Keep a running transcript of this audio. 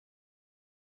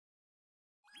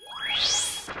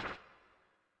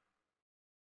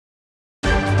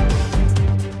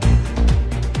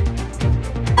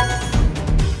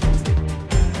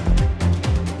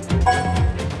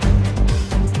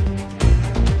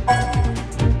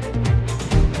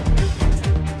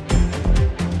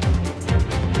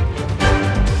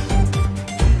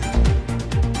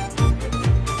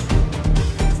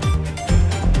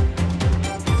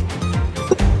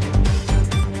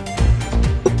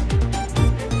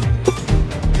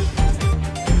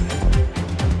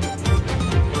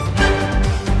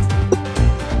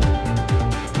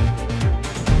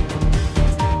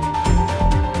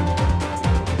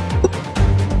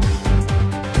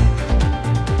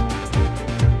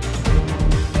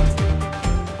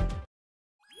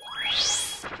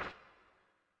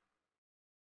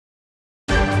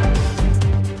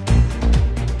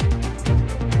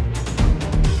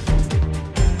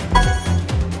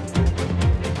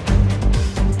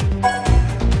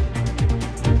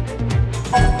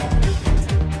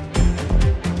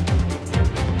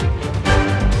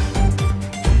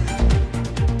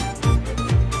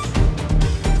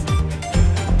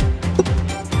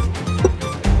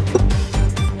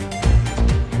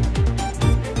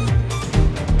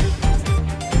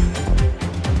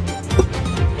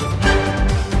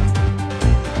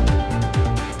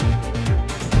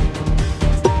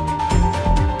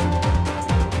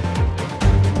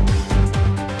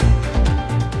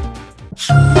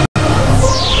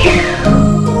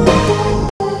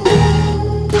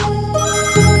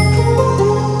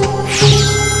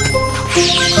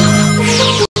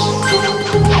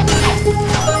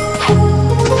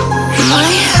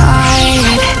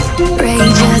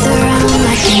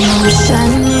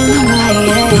ocean in my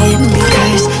head,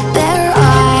 because there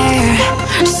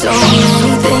are so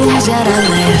many things that I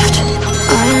left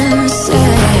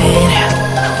unsaid.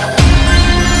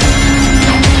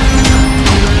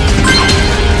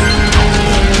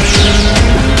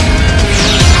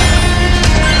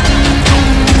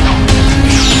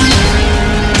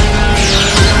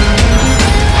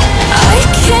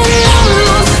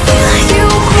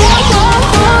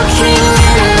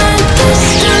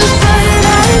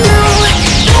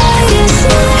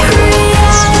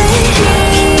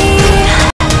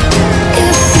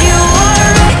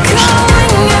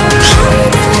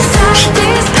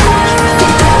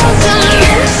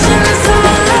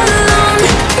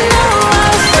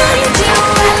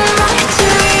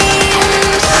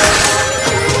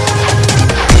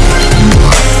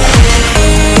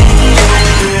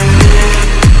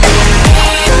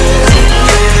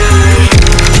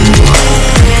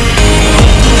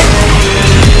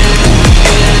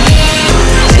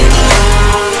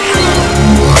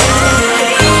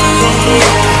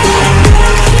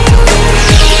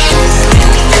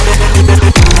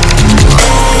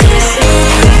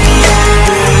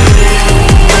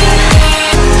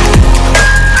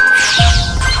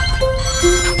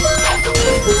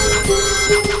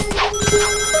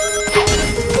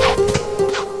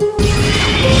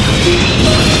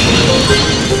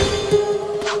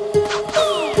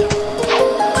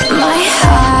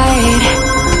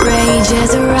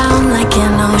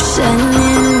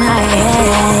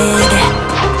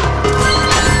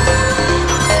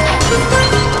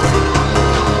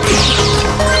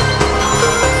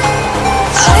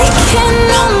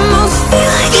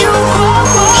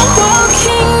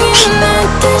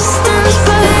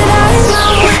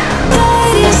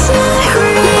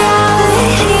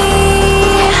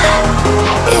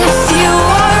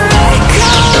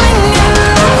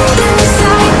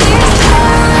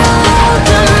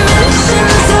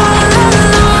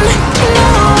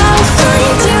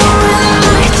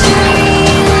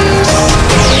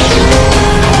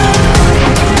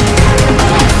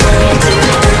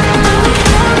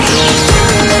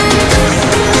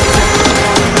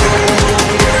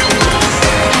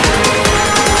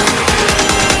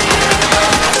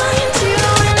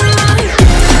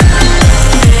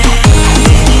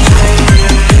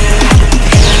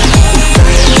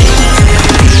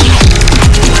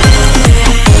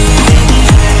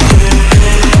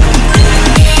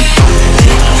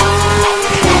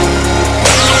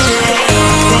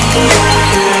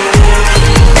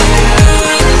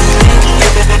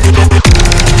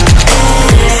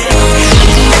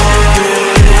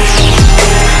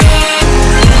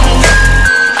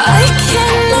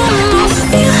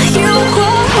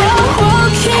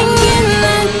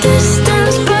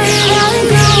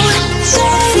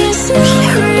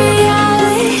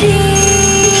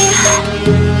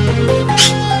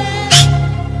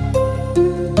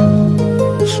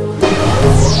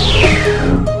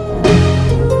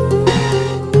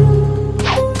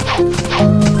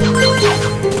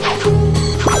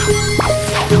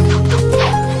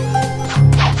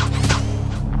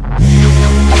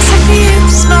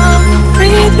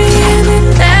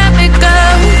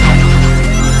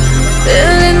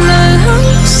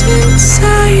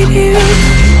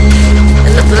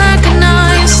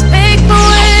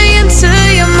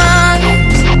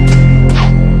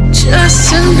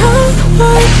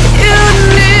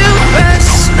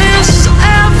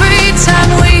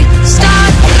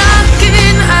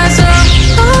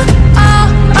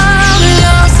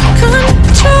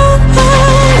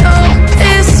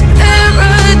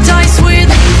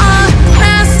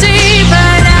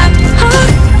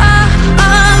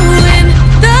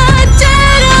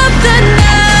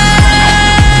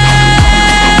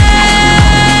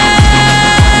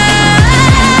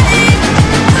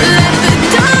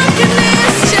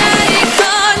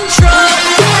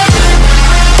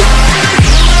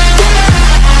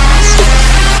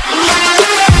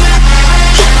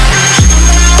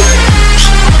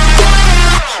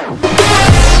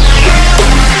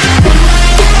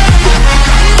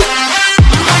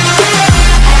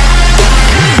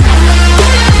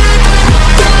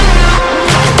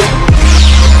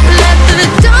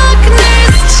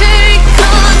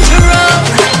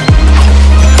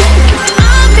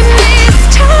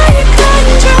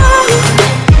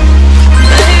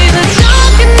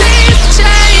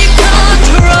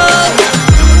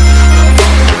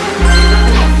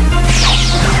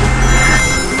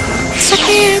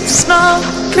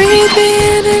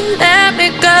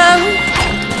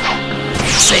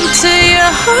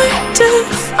 hard to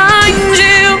find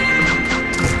you.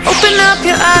 Open up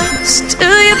your eyes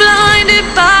till you're blinded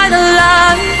by the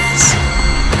lights,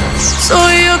 so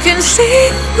you can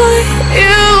see what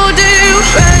you do.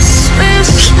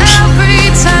 Restless every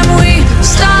time we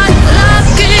start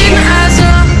looking as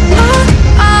a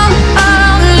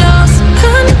lost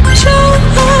control.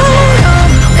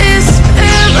 It's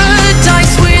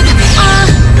paradise with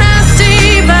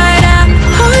honesty, but I'm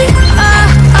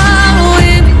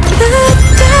in the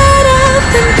dead of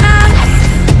the night.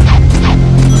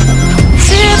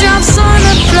 Teardrops on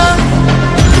the floor.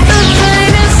 The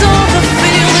pain is over.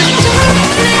 Feel the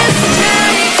darkness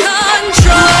take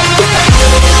control.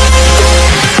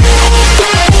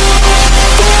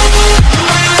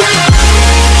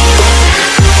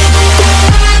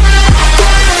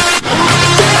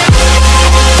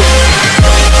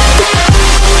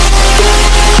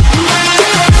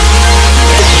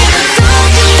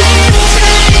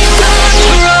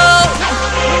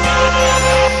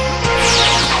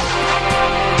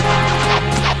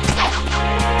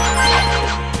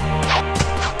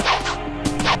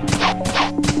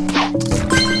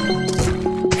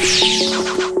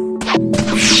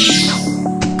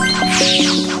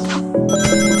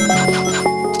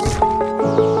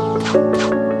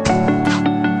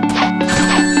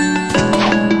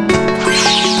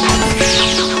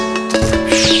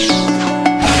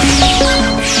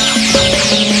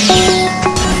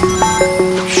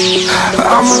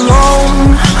 I'm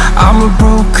alone, I'm a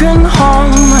broken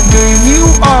home. I gave you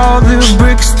all the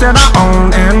bricks that I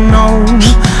own and know.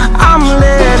 I'm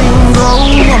letting go,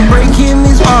 I'm breaking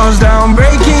these walls down,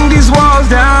 breaking these walls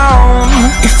down.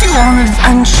 If you want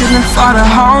adventure, then fly to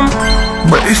home.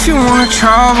 But if you wanna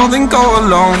travel, then go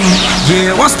alone.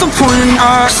 Yeah, what's the point in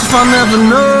us if I never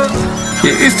know?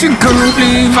 Yeah, if you're gonna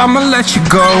leave, I'ma let you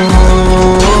go.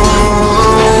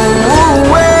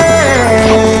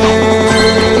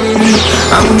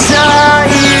 I'm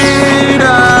tired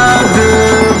of the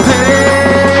pain.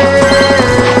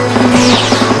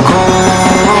 Go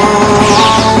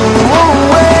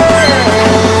away.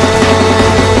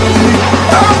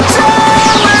 I'm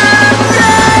tired of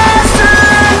yesterday.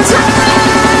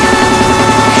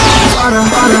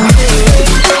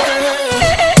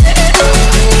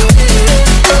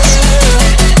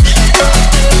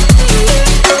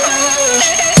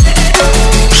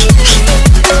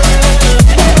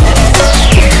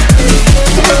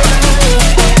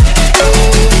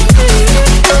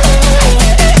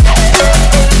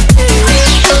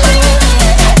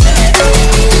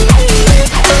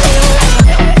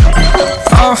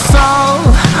 I fell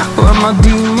where my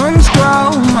demons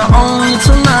dwell. My own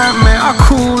little nightmare, I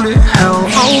call it hell.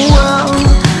 Oh well,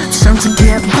 it's time to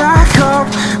get back up,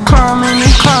 climbing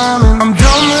and climbing. I'm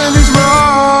done with this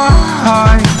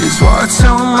ride, is what I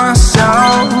tell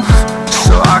myself,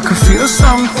 so I could feel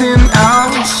something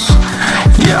else.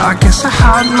 Yeah, I guess I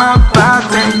had my bad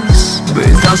days, but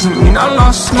it doesn't mean I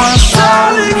lost myself.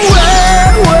 Darling,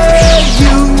 where were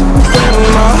you when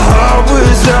my heart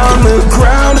was on the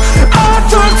ground? I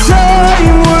thought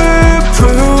time would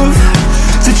prove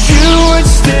that you would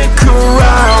stick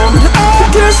around. I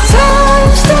guess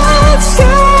time stands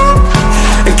still,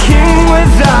 a king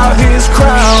without his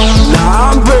crown.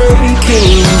 Now I'm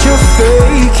breaking, you're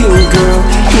faking, girl.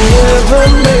 You never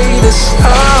made a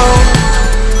sound.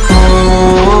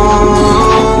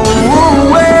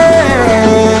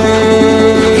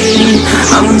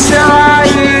 I'm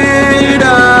tired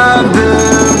of the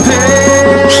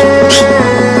pain.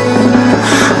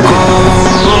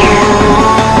 Oh.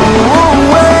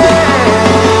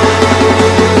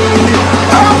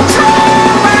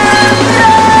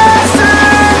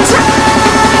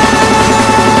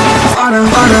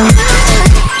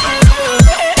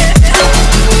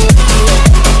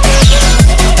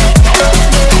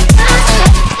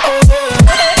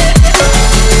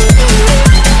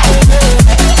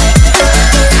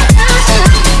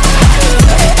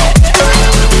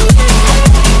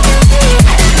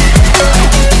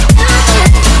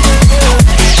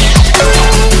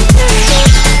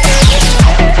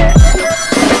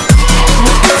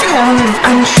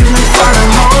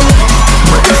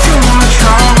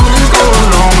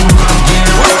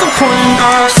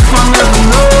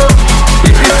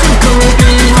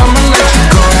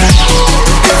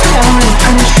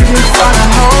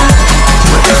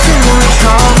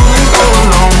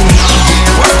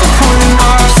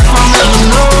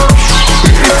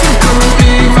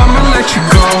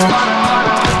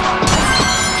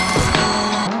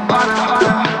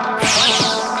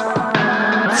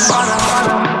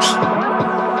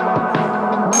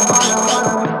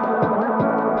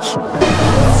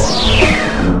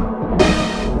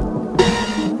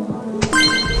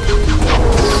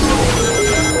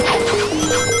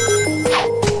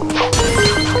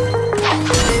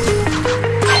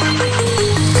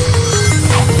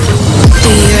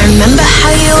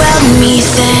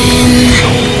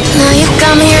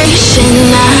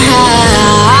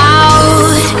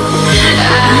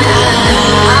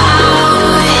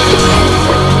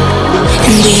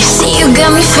 be. See, you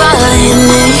got me falling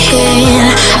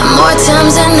in more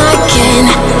times than I can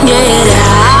get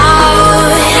out.